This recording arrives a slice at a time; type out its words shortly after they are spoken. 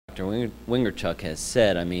Dr. Wingerchuk has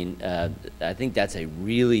said. I mean, I think that's a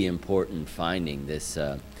really important finding, this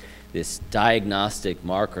diagnostic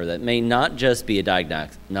marker that may not just be a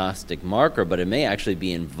diagnostic marker, but it may actually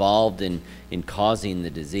be involved in causing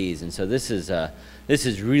the disease. And so this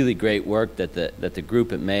is really great work that the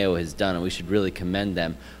group at Mayo has done, and we should really commend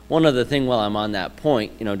them. One other thing while I'm on that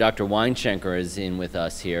point, you know, Dr. Weinschenker is in with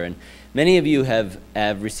us here, and many of you have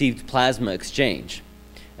received plasma exchange.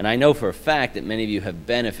 And I know for a fact that many of you have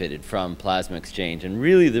benefited from plasma exchange. And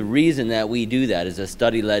really the reason that we do that is a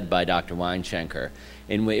study led by Dr. Weinschenker.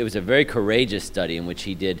 And it was a very courageous study in which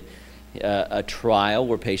he did a trial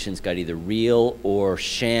where patients got either real or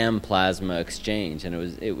sham plasma exchange.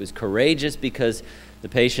 And it was courageous because the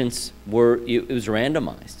patients it was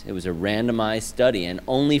randomized. It was a randomized study. And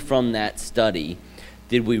only from that study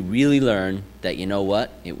did we really learn that, you know what,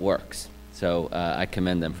 it works. So I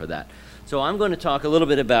commend them for that. So I'm going to talk a little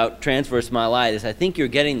bit about transverse myelitis. I think you're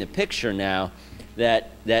getting the picture now that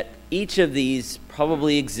each of these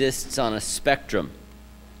probably exists on a spectrum,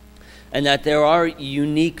 and that there are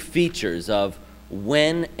unique features of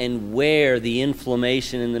when and where the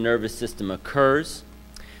inflammation in the nervous system occurs,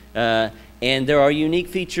 and there are unique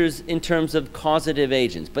features in terms of causative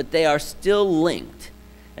agents, but they are still linked.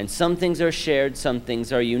 And some things are shared, some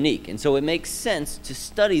things are unique. And so it makes sense to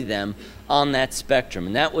study them on that spectrum.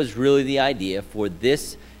 And that was really the idea for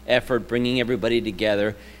this effort, bringing everybody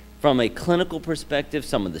together. From a clinical perspective,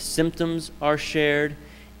 some of the symptoms are shared,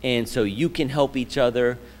 and so you can help each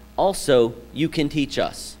other. Also, you can teach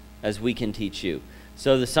us as we can teach you.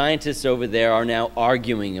 So the scientists over there are now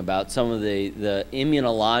arguing about some of the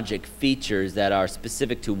immunologic features that are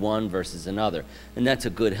specific to one versus another. And that's a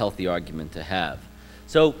good, healthy argument to have.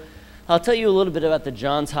 So I'll tell you a little bit about the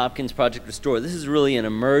Johns Hopkins Project Restore. This is really an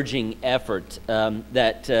emerging effort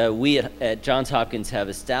that we at Johns Hopkins have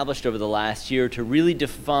established over the last year to really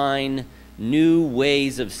define new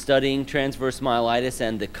ways of studying transverse myelitis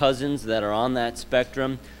and the cousins that are on that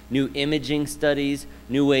spectrum, new imaging studies,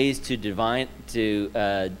 new ways to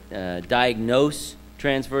diagnose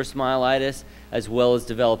transverse myelitis, as well as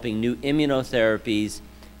developing new immunotherapies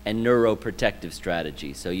and neuroprotective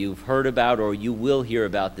strategies. So you've heard about, or you will hear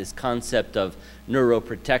about, this concept of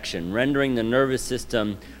neuroprotection, rendering the nervous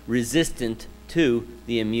system resistant to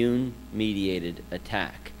the immune-mediated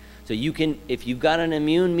attack. So you can, if you've got an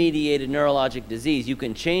immune-mediated neurologic disease, you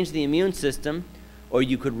can change the immune system, or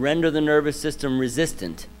you could render the nervous system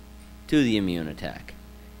resistant to the immune attack.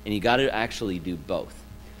 And you got to actually do both.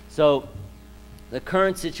 So the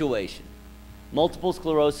current situation: multiple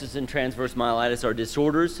sclerosis and transverse myelitis are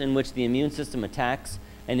disorders in which the immune system attacks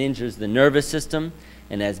and injures the nervous system.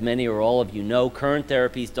 And as many or all of you know, current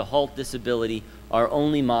therapies to halt disability are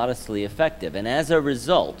only modestly effective. And as a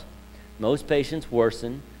result, most patients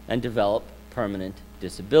worsen and develop permanent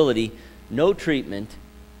disability. No treatment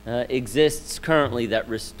exists currently that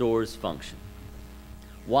restores function.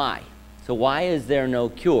 Why? So why is there no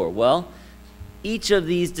cure? Well, each of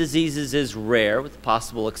these diseases is rare, with the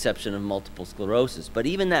possible exception of multiple sclerosis, but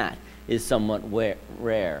even that is somewhat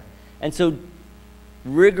rare. And so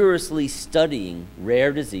rigorously studying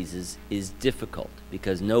rare diseases is difficult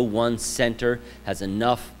because no one center has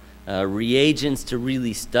enough reagents to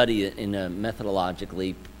really study it in a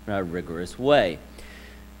methodologically rigorous way.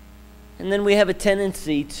 And then we have a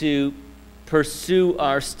tendency to pursue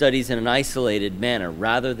our studies in an isolated manner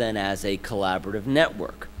rather than as a collaborative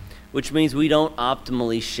network, which means we don't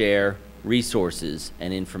optimally share resources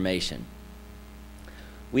and information.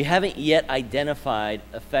 We haven't yet identified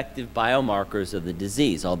effective biomarkers of the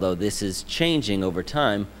disease, although this is changing over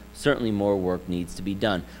time. Certainly more work needs to be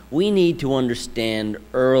done. We need to understand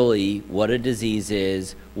early what a disease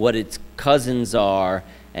is, what its cousins are,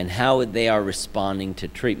 and how they are responding to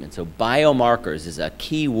treatment. So biomarkers is a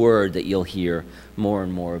key word that you'll hear more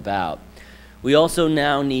and more about. We also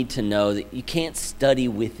now need to know that you can't study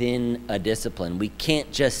within a discipline. We can't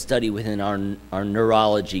just study within our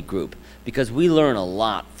neurology group, because we learn a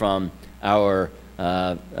lot from our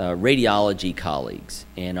radiology colleagues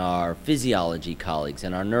and our physiology colleagues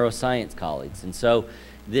and our neuroscience colleagues. And so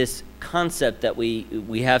this concept that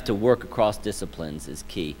we have to work across disciplines is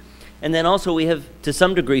key. And then also we have, to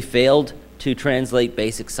some degree, failed to translate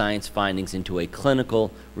basic science findings into a clinical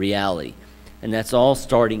reality. And that's all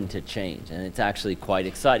starting to change, and it's actually quite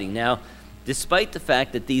exciting. Now, despite the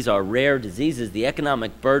fact that these are rare diseases, the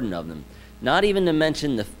economic burden of them, not even to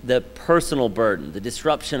mention the personal burden, the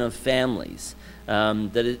disruption of families,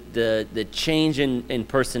 the change in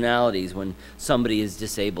personalities when somebody is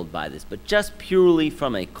disabled by this, but just purely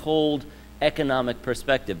from a cold economic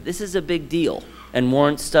perspective, this is a big deal and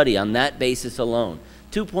warrants study on that basis alone.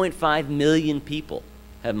 2.5 million people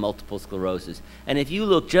have multiple sclerosis. And if you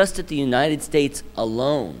look just at the United States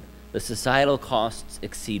alone, the societal costs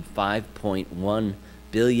exceed $5.1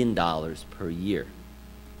 billion per year.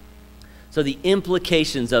 So the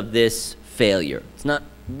implications of this failure, it's not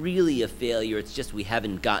really a failure, it's just we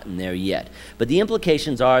haven't gotten there yet. But the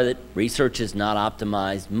implications are that research is not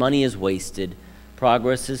optimized, money is wasted,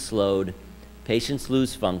 progress is slowed, patients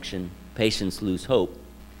lose function, patients lose hope,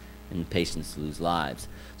 and patients lose lives.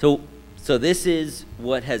 So this is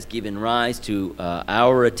what has given rise to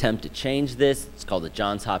our attempt to change this. It's called the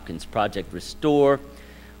Johns Hopkins Project Restore.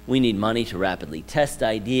 We need money to rapidly test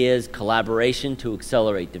ideas, collaboration to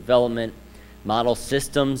accelerate development, model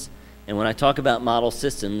systems. And when I talk about model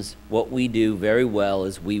systems, what we do very well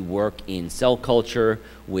is we work in cell culture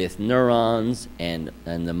with neurons and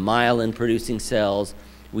the myelin-producing cells.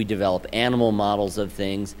 We develop animal models of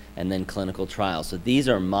things and then clinical trials. So these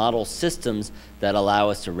are model systems that allow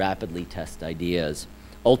us to rapidly test ideas.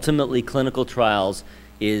 Ultimately, clinical trials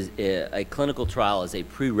is a clinical trial is a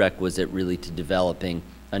prerequisite really to developing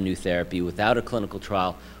a new therapy. Without a clinical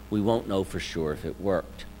trial, we won't know for sure if it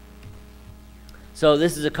worked. So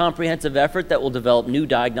this is a comprehensive effort that will develop new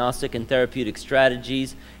diagnostic and therapeutic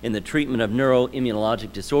strategies in the treatment of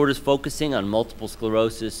neuroimmunologic disorders, focusing on multiple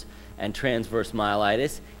sclerosis and transverse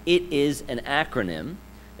myelitis. It is an acronym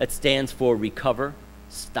that stands for Recover,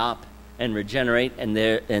 Stop, and Regenerate, and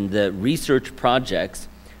the research projects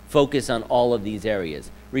focus on all of these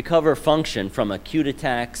areas. Recover function from acute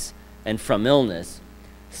attacks and from illness,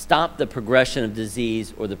 stop the progression of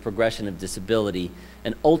disease or the progression of disability,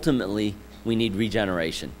 and ultimately we need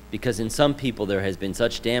regeneration, because in some people there has been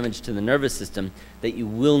such damage to the nervous system that you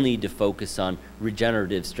will need to focus on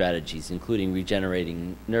regenerative strategies, including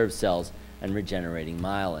regenerating nerve cells and regenerating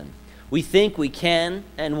myelin. We think we can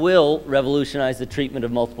and will revolutionize the treatment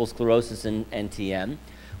of multiple sclerosis and NTM.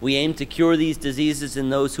 We aim to cure these diseases in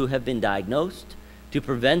those who have been diagnosed, to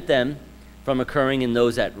prevent them from occurring in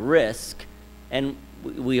those at risk, and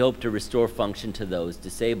we hope to restore function to those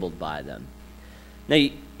disabled by them. Now,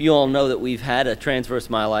 you all know that we've had a Transverse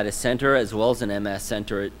Myelitis Center as well as an MS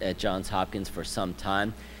Center at Johns Hopkins for some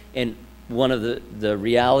time. And one of the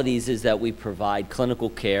realities is that we provide clinical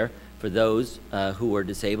care for those who are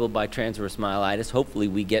disabled by transverse myelitis. Hopefully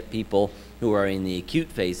we get people who are in the acute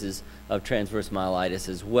phases of transverse myelitis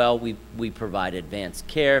as well. We provide advanced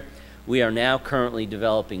care. We are now currently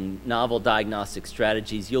developing novel diagnostic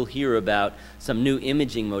strategies. You'll hear about some new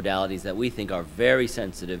imaging modalities that we think are very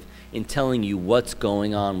sensitive in telling you what's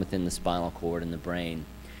going on within the spinal cord and the brain.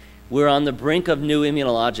 We're on the brink of new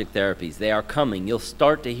immunologic therapies. They are coming. You'll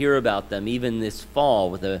start to hear about them even this fall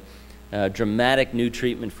with a dramatic new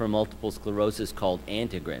treatment for multiple sclerosis called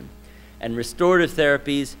Antigrin. And restorative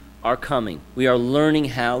therapies are coming. We are learning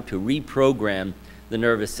how to reprogram the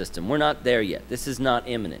nervous system. We're not there yet. This is not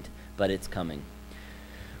imminent, but it's coming.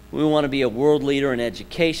 We want to be a world leader in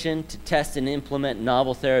education, to test and implement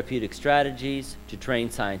novel therapeutic strategies, to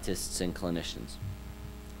train scientists and clinicians.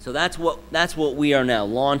 So that's what we are now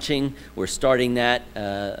launching. We're starting that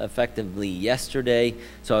effectively yesterday.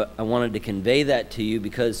 So I wanted to convey that to you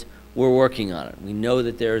because we're working on it. We know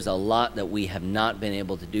that there's a lot that we have not been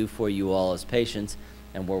able to do for you all as patients,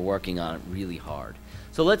 and we're working on it really hard.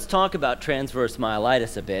 So let's talk about transverse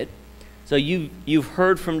myelitis a bit. So you've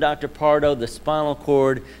heard from Dr. Pardo, the spinal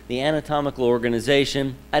cord, the anatomical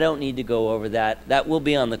organization. I don't need to go over that. That will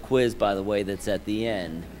be on the quiz, by the way, that's at the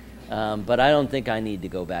end. But I don't think I need to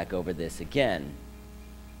go back over this again.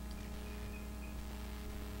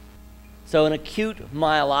 So an acute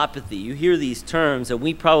myelopathy, you hear these terms, and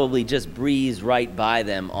we probably just breeze right by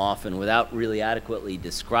them often without really adequately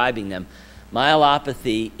describing them.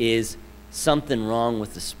 Myelopathy is something wrong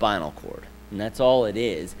with the spinal cord. And that's all it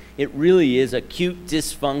is. It really is acute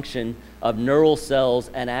dysfunction of neural cells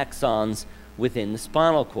and axons within the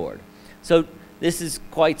spinal cord. So this is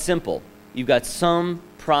quite simple. You've got some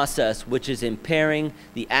process which is impairing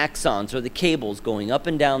the axons or the cables going up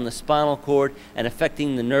and down the spinal cord and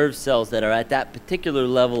affecting the nerve cells that are at that particular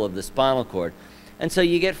level of the spinal cord. And so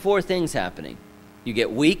you get four things happening. You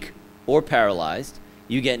get weak or paralyzed.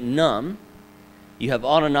 You get numb. You have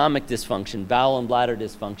autonomic dysfunction, bowel and bladder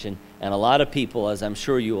dysfunction, and a lot of people, as I'm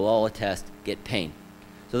sure you will all attest, get pain.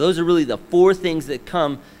 So those are really the four things that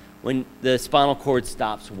come when the spinal cord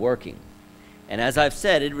stops working. And as I've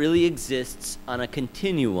said, it really exists on a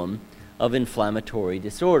continuum of inflammatory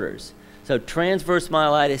disorders. So transverse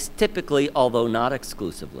myelitis typically, although not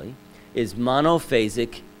exclusively, is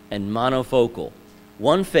monophasic and monofocal.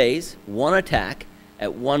 One phase, one attack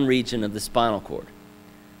at one region of the spinal cord.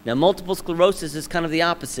 Now, multiple sclerosis is kind of the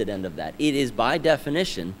opposite end of that. It is, by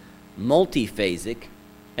definition, multiphasic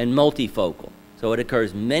and multifocal. So it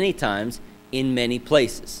occurs many times in many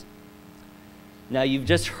places. Now, you've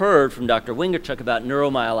just heard from Dr. Wingerchuk about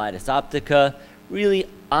neuromyelitis optica, really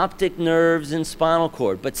optic nerves and spinal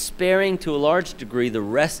cord, but sparing to a large degree the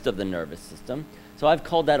rest of the nervous system. So I've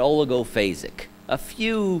called that oligophasic. A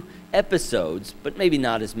few episodes, but maybe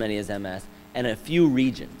not as many as MS, and a few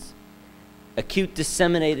regions. Acute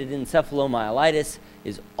disseminated encephalomyelitis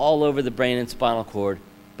is all over the brain and spinal cord,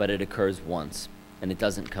 but it occurs once, and it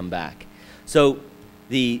doesn't come back. So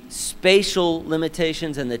the spatial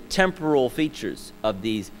limitations and the temporal features of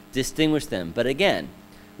these distinguish them. But again,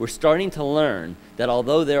 we're starting to learn that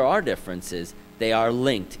although there are differences, they are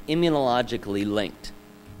linked, immunologically linked.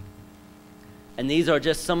 And these are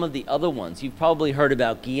just some of the other ones. You've probably heard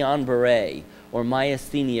about Guillain-Barré or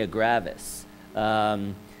myasthenia gravis.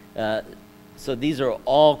 So these are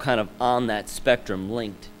all kind of on that spectrum,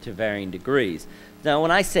 linked to varying degrees. Now,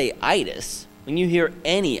 when I say itis, when you hear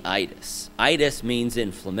any itis, itis means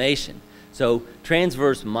inflammation. So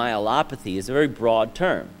transverse myelopathy is a very broad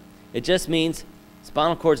term. It just means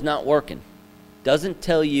spinal cord's not working. Doesn't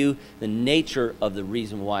tell you the nature of the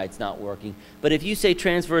reason why it's not working. But if you say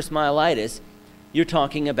transverse myelitis, you're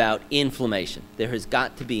talking about inflammation. There has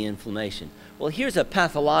got to be inflammation. Well, here's a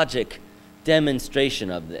pathologic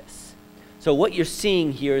demonstration of this. So what you're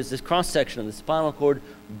seeing here is this cross-section of the spinal cord.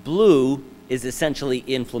 Blue is essentially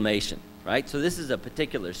inflammation, right? So this is a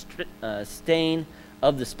particular stain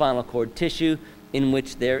of the spinal cord tissue in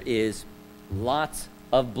which there is lots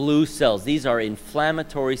of blue cells. These are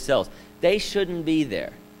inflammatory cells. They shouldn't be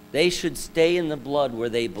there. They should stay in the blood where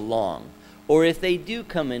they belong. Or if they do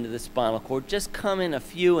come into the spinal cord, just come in a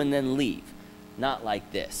few and then leave. Not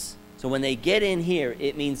like this. So when they get in here,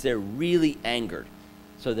 it means they're really angered.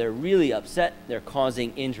 So they're really upset. They're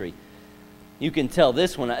causing injury. You can tell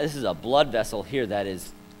this one, this is a blood vessel here that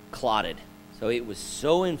is clotted. So it was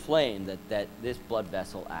so inflamed that this blood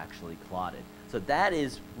vessel actually clotted. So that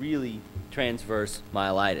is really transverse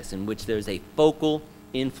myelitis, in which there's a focal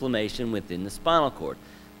inflammation within the spinal cord.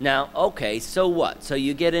 Now, okay, so what? So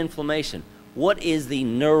you get inflammation. What is the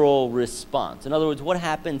neural response? In other words, what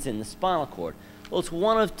happens in the spinal cord? Well, it's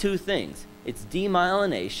one of two things. It's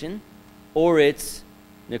demyelination, or it's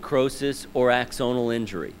necrosis or axonal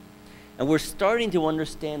injury. And we're starting to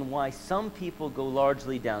understand why some people go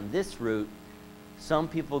largely down this route, some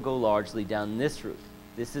people go largely down this route.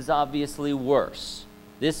 This is obviously worse.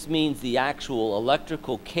 This means the actual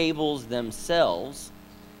electrical cables themselves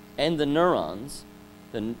and the neurons,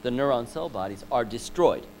 the neuron cell bodies, are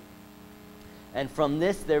destroyed. And from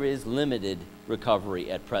this, there is limited recovery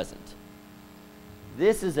at present.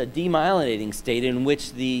 This is a demyelinating state in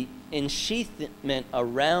which the ensheathment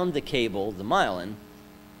around the cable, the myelin,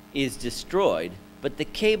 is destroyed, but the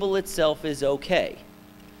cable itself is okay.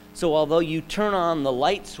 So although you turn on the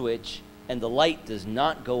light switch and the light does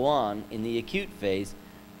not go on in the acute phase,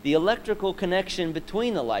 the electrical connection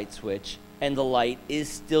between the light switch and the light is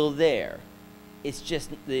still there. It's just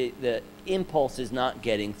the impulse is not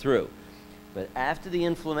getting through. But after the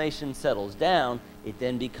inflammation settles down, it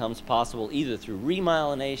then becomes possible either through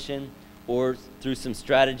remyelination or through some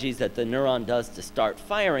strategies that the neuron does to start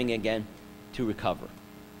firing again to recover.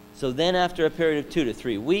 So then after a period of 2 to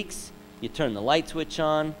 3 weeks, you turn the light switch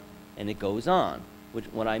on and it goes on.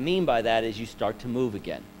 What I mean by that is you start to move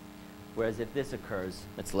again. Whereas if this occurs,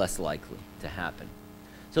 it's less likely to happen.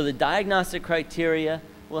 So the diagnostic criteria,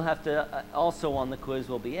 we'll have to, also on the quiz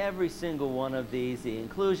will be every single one of these, the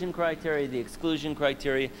inclusion criteria, the exclusion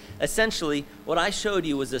criteria. Essentially, what I showed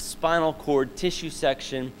you was a spinal cord tissue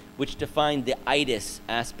section which defined the itis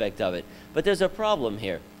aspect of it. But there's a problem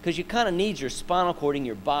here, because you kind of need your spinal cord in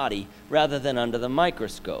your body rather than under the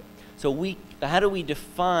microscope. So how do we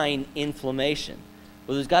define inflammation?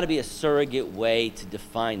 Well, there's got to be a surrogate way to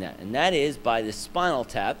define that, and that is by the spinal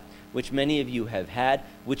tap, which many of you have had,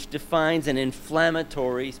 which defines an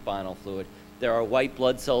inflammatory spinal fluid. There are white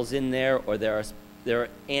blood cells in there, or there are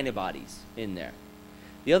antibodies in there.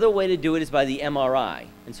 The other way to do it is by the MRI.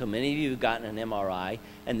 And so many of you have gotten an MRI,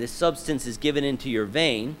 and this substance is given into your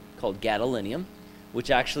vein called gadolinium, which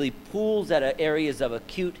actually pools at areas of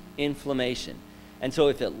acute inflammation. And so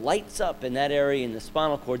if it lights up in that area in the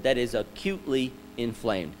spinal cord, that is acutely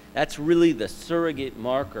inflamed. That's really the surrogate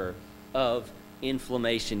marker of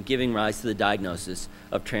inflammation giving rise to the diagnosis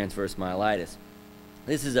of transverse myelitis.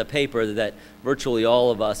 This is a paper that virtually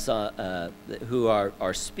all of us who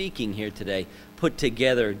are speaking here today put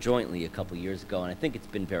together jointly a couple years ago, and I think it's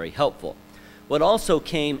been very helpful. What also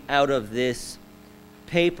came out of this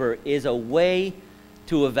paper is a way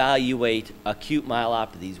to evaluate acute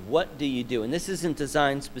myelopathies. What do you do? And this isn't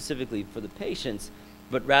designed specifically for the patients,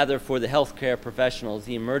 but rather for the healthcare professionals,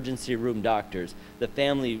 the emergency room doctors, the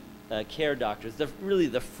family care doctors, really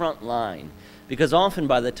the front line. Because often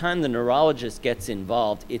by the time the neurologist gets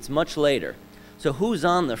involved, it's much later. So who's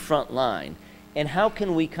on the front line? And how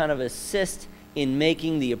can we kind of assist in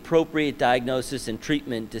making the appropriate diagnosis and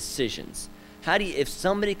treatment decisions? How do you, if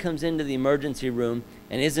somebody comes into the emergency room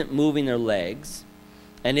and isn't moving their legs,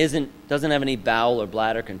 and doesn't have any bowel or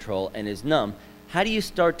bladder control and is numb, how do you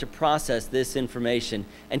start to process this information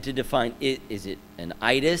and to define, is it an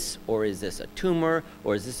itis, or is this a tumor,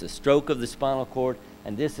 or is this a stroke of the spinal cord?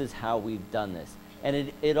 And this is how we've done this.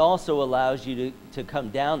 And it also allows you to come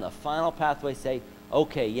down the final pathway, say,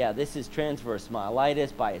 okay, yeah, this is transverse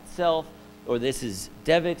myelitis by itself, or this is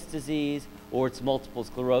Devick's disease, or it's multiple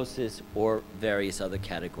sclerosis, or various other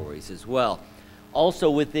categories as well. Also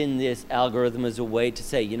within this algorithm is a way to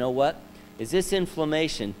say, you know what, is this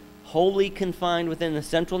inflammation wholly confined within the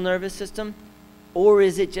central nervous system, or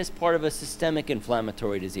is it just part of a systemic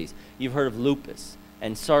inflammatory disease? You've heard of lupus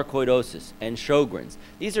and sarcoidosis and Sjogren's.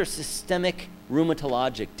 These are systemic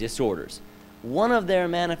rheumatologic disorders. One of their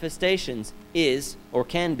manifestations is, or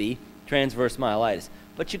can be, transverse myelitis.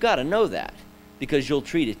 But you gotta know that, because you'll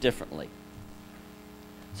treat it differently.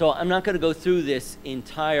 So I'm not gonna go through this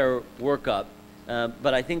entire workup,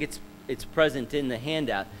 but I think it's present in the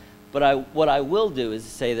handout. But what I will do is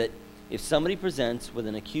say that if somebody presents with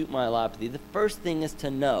an acute myelopathy, the first thing is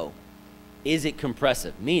to know, is it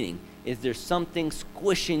compressive? Meaning, is there something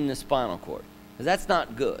squishing the spinal cord? Because that's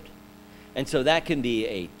not good. And so that can be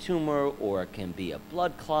a tumor, or it can be a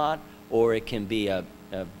blood clot, or it can be a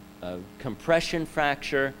compression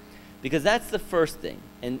fracture, because that's the first thing.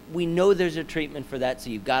 And we know there's a treatment for that, so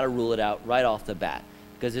you've got to rule it out right off the bat,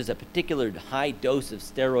 because there's a particular high dose of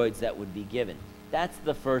steroids that would be given. That's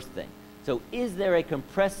the first thing. So is there a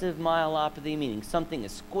compressive myelopathy, meaning something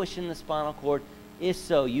is squishing the spinal cord? If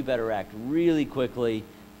so, you better act really quickly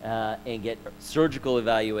and get surgical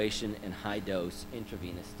evaluation and high-dose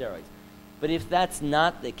intravenous steroids. But if that's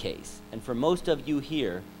not the case, and for most of you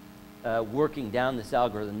here working down this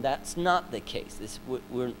algorithm, that's not the case.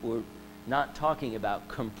 We're not talking about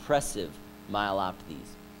compressive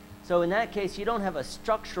myelopathies. So in that case, you don't have a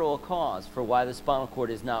structural cause for why the spinal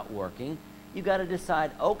cord is not working. You've got to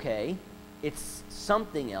decide, okay, it's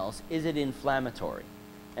something else. Is it inflammatory?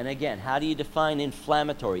 And again, how do you define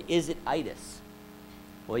inflammatory? Is it itis?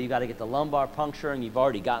 Well, you've got to get the lumbar puncture, and you've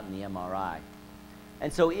already gotten the MRI.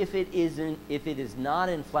 And so if it is not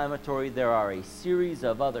inflammatory, there are a series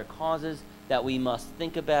of other causes that we must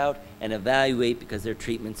think about and evaluate, because their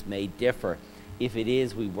treatments may differ. If it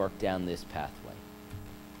is, we work down this pathway.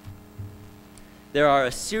 There are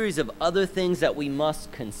a series of other things that we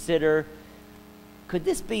must consider. Could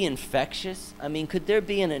this be infectious? I mean, could there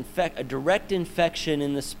be a direct infection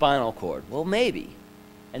in the spinal cord? Well, maybe.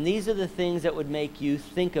 And these are the things that would make you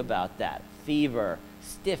think about that. Fever,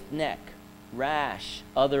 stiff neck, rash,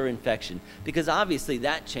 other infection. Because obviously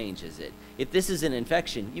that changes it. If this is an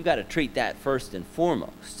infection, you've got to treat that first and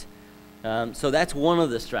foremost. So that's one of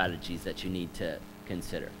the strategies that you need to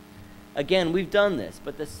consider. Again, we've done this,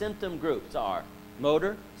 but the symptom groups are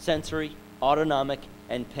motor, sensory, autonomic,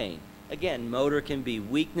 and pain. Again, motor can be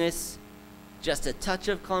weakness, just a touch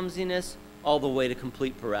of clumsiness, all the way to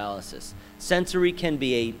complete paralysis. Sensory can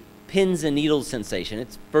be a pins and needles sensation.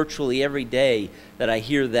 It's virtually every day that I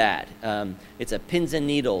hear that. It's a pins and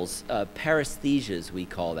needles, paresthesias we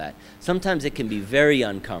call that. Sometimes it can be very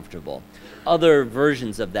uncomfortable. Other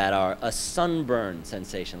versions of that are a sunburn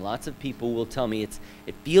sensation. Lots of people will tell me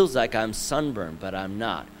it feels like I'm sunburned, but I'm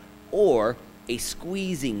not. Or a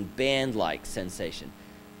squeezing band-like sensation.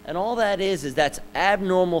 And all that is that's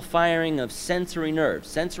abnormal firing of sensory nerves.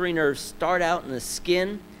 Sensory nerves start out in the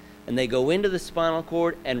skin, and they go into the spinal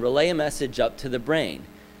cord and relay a message up to the brain.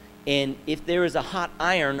 And if there is a hot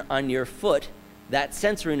iron on your foot, that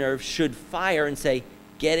sensory nerve should fire and say,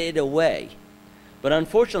 get it away. But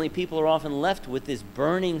unfortunately, people are often left with this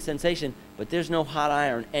burning sensation, but there's no hot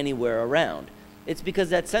iron anywhere around. It's because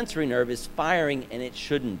that sensory nerve is firing, and it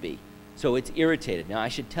shouldn't be. So it's irritated. Now, I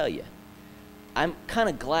should tell you, I'm kind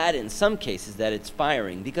of glad in some cases that it's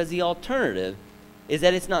firing, because the alternative is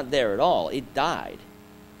that it's not there at all. It died,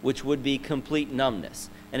 which would be complete numbness.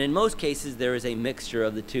 And in most cases, there is a mixture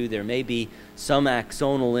of the two. There may be some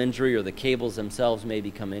axonal injury, or the cables themselves may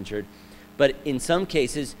become injured. But in some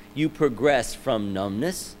cases, you progress from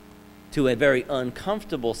numbness to a very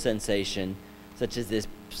uncomfortable sensation, such as this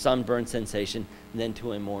sunburn sensation, and then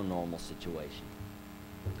to a more normal situation.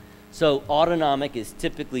 So autonomic is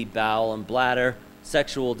typically bowel and bladder,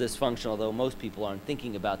 sexual dysfunction, although most people aren't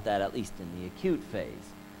thinking about that, at least in the acute phase.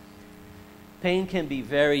 Pain can be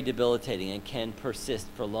very debilitating and can persist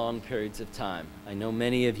for long periods of time. I know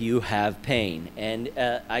many of you have pain, and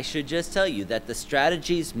I should just tell you that the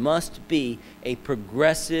strategies must be a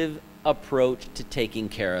progressive approach to taking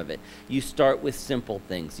care of it. You start with simple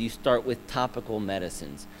things. You start with topical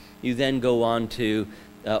medicines. You then go on to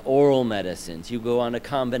oral medicines. You go on to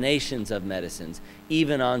combinations of medicines,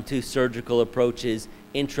 even on to surgical approaches,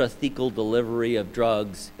 intrathecal delivery of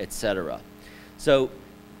drugs, etc. So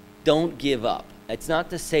don't give up. It's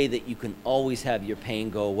not to say that you can always have your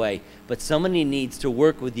pain go away, but somebody needs to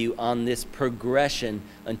work with you on this progression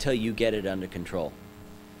until you get it under control.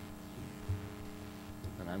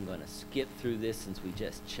 And I'm going to skip through this since we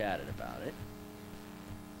just chatted about it.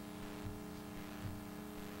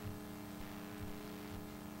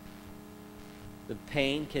 The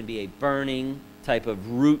pain can be a burning type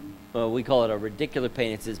of root, we call it a radicular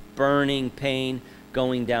pain. It's this burning pain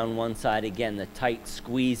going down one side, again, the tight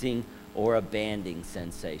squeezing or a banding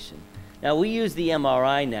sensation. Now, we use the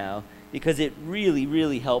MRI now because it really,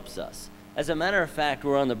 really helps us. As a matter of fact,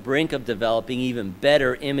 we're on the brink of developing even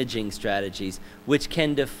better imaging strategies, which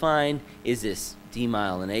can define, is this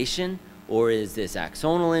demyelination, or is this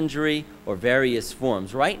axonal injury, or various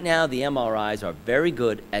forms. Right now, the MRIs are very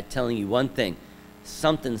good at telling you one thing: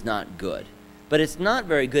 something's not good. But it's not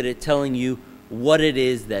very good at telling you what it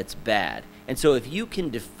is that's bad. And so if you can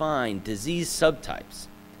define disease subtypes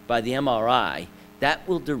by the MRI, that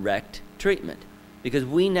will direct treatment. Because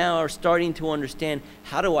we now are starting to understand,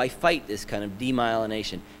 how do I fight this kind of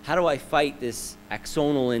demyelination? How do I fight this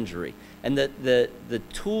axonal injury? And the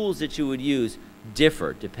tools that you would use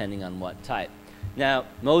differ depending on what type. Now,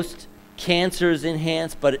 most cancers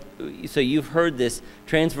enhance, but so you've heard this,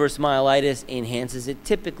 transverse myelitis enhances. It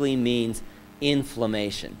typically means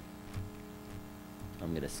inflammation. I'm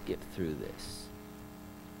going to skip through this.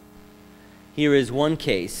 Here is one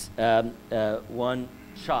case, one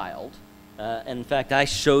child. And in fact, I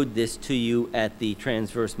showed this to you at the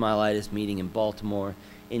Transverse Myelitis meeting in Baltimore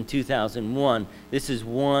in 2001. This is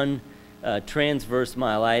one transverse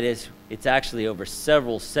myelitis. It's actually over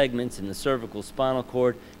several segments in the cervical spinal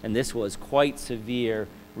cord, and this was quite severe,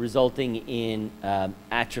 resulting in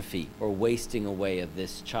atrophy or wasting away of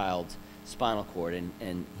this child's spinal cord,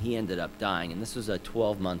 and he ended up dying. And this was a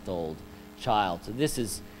 12-month-old child. So this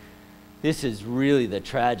is really the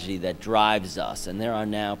tragedy that drives us, and there are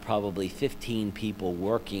now probably 15 people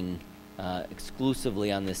working exclusively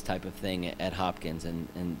on this type of thing at Hopkins,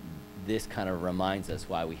 and this kind of reminds us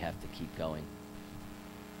why we have to keep going.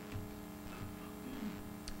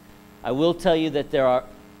 I will tell you that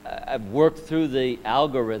I've worked through the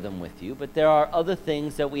algorithm with you, but there are other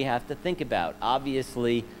things that we have to think about.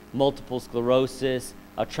 Obviously, multiple sclerosis,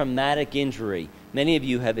 a traumatic injury. Many of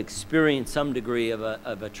you have experienced some degree of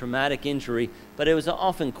a traumatic injury, but it was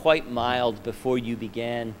often quite mild before you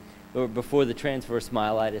began, or before the transverse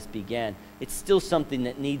myelitis began. It's still something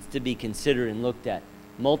that needs to be considered and looked at.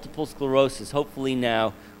 Multiple sclerosis, hopefully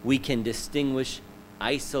now we can distinguish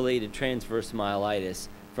isolated transverse myelitis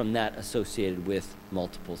from that associated with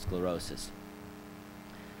multiple sclerosis.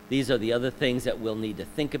 These are the other things that we'll need to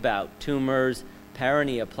think about. Tumors,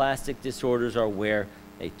 paraneoplastic disorders are where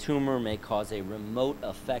a tumor may cause a remote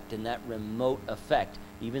effect, and that remote effect,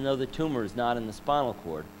 even though the tumor is not in the spinal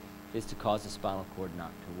cord, is to cause the spinal cord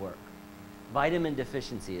not to work. Vitamin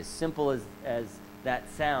deficiency, as simple as that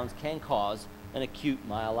sounds, can cause an acute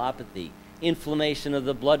myelopathy. Inflammation of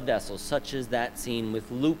the blood vessels, such as that seen with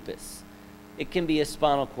lupus. It can be a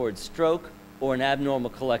spinal cord stroke, or an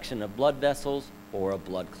abnormal collection of blood vessels, or a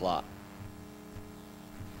blood clot.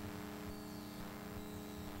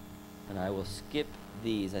 And I will skip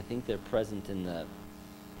these. I think they're present in the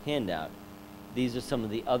handout. These are some of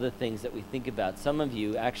the other things that we think about. Some of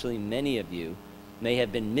you, actually many of you, may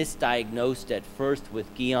have been misdiagnosed at first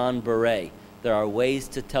with Guillain-Barré. There are ways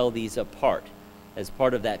to tell these apart. As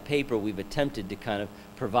part of that paper, we've attempted to kind of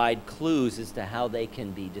provide clues as to how they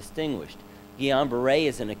can be distinguished. Guillain-Barré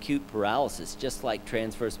is an acute paralysis, just like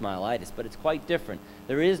transverse myelitis, but it's quite different.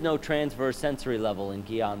 There is no transverse sensory level in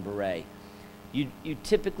Guillain-Barré. You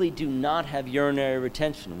typically do not have urinary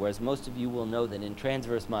retention, whereas most of you will know that in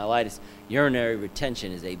transverse myelitis, urinary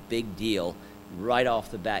retention is a big deal right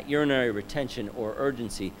off the bat. Urinary retention or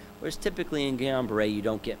urgency, whereas typically in Guillain-Barré you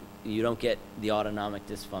don't get the autonomic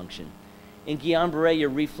dysfunction. In Guillain-Barré, your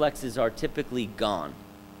reflexes are typically gone.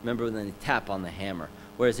 Remember when they tap on the hammer.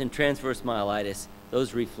 Whereas in transverse myelitis,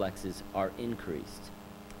 those reflexes are increased.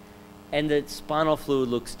 And the spinal fluid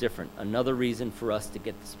looks different. Another reason for us to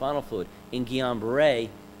get the spinal fluid. In Guillain-Barré,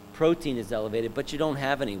 protein is elevated, but you don't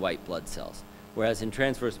have any white blood cells. Whereas in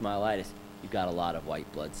transverse myelitis, you've got a lot of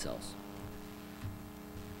white blood cells.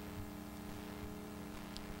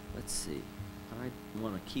 let's see. I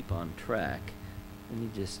want to keep on track. Let me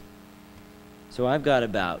just, so I've got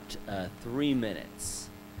about 3 minutes.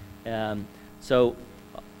 So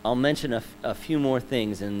I'll mention a few more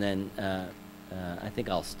things, and then I think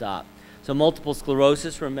I'll stop. So multiple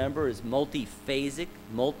sclerosis, remember, is multiphasic,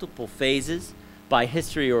 multiple phases by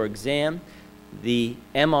history or exam. The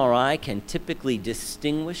MRI can typically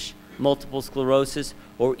distinguish multiple sclerosis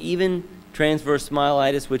or even transverse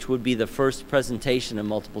myelitis, which would be the first presentation of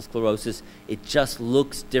multiple sclerosis. It just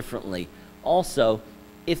looks differently. Also,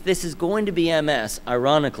 if this is going to be MS,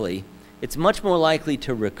 ironically, it's much more likely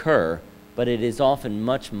to recur, but it is often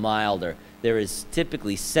much milder. There is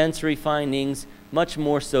typically sensory findings, much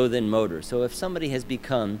more so than motor. So if somebody has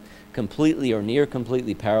become completely or near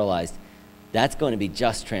completely paralyzed, that's going to be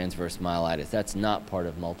just transverse myelitis. That's not part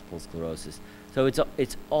of multiple sclerosis. So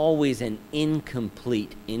it's always an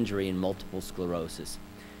incomplete injury in multiple sclerosis.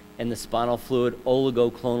 And the spinal fluid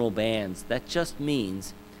oligoclonal bands, that just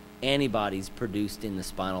means antibodies produced in the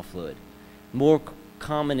spinal fluid. More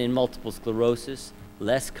common in multiple sclerosis,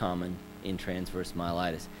 less common in transverse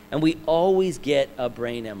myelitis. And we always get a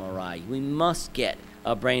brain MRI. We must get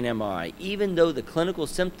a brain MRI. Even though the clinical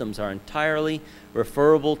symptoms are entirely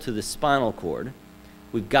referable to the spinal cord,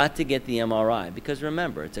 we've got to get the MRI, because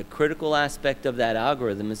remember, it's a critical aspect of that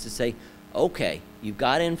algorithm is to say, okay, you've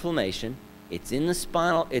got inflammation, it's in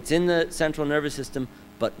the central nervous system,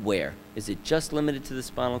 but where? Is it just limited to the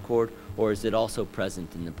spinal cord, or is it also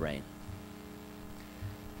present in the brain?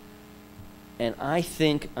 And I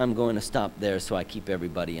think I'm going to stop there so I keep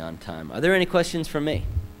everybody on time. Are there any questions for me?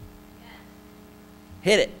 Yes.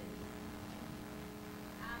 Hit it.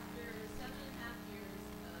 After 7.5 years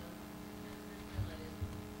of transverse myelitis,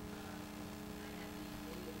 I had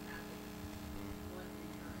the idiopathic one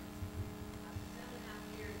recurrence. After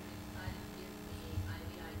 7.5 years, they decided to give me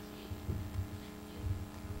IVIG.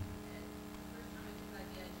 And the first time I took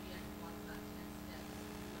IVIG, I had to walk about 10 steps.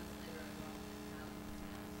 2 months later, I walked 1,000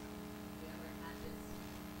 steps. Have you ever had this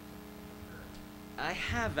occur? I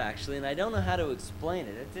have actually, and I don't know how to explain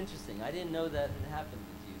it. It's interesting. I didn't know that it happened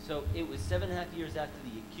with you. So it was 7.5 years after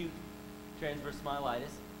the acute transverse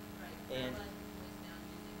myelitis. Right. And paralyzed voice down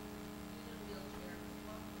using a wheelchair,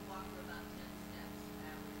 walk for about 10 steps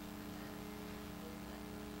average.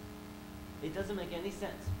 it doesn't make any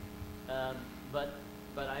sense.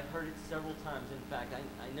 But I've heard it several times. In fact,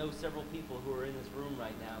 I know several people who are in this room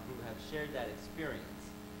right now who have shared that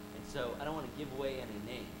experience. And so I don't want to give away any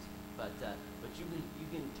names, but you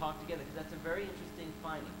can talk together, because that's a very interesting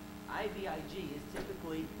finding. IVIG is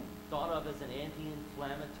typically thought of as an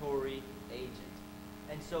anti-inflammatory agent.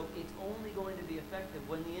 And so it's only going to be effective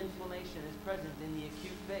when the inflammation is present in the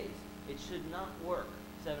acute phase. It should not work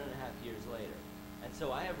 7.5 years later. And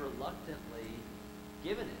so I have reluctantly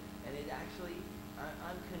given it, and it actually,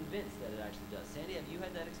 I'm convinced that it actually does. Sandy, have you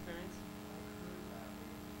had that experience?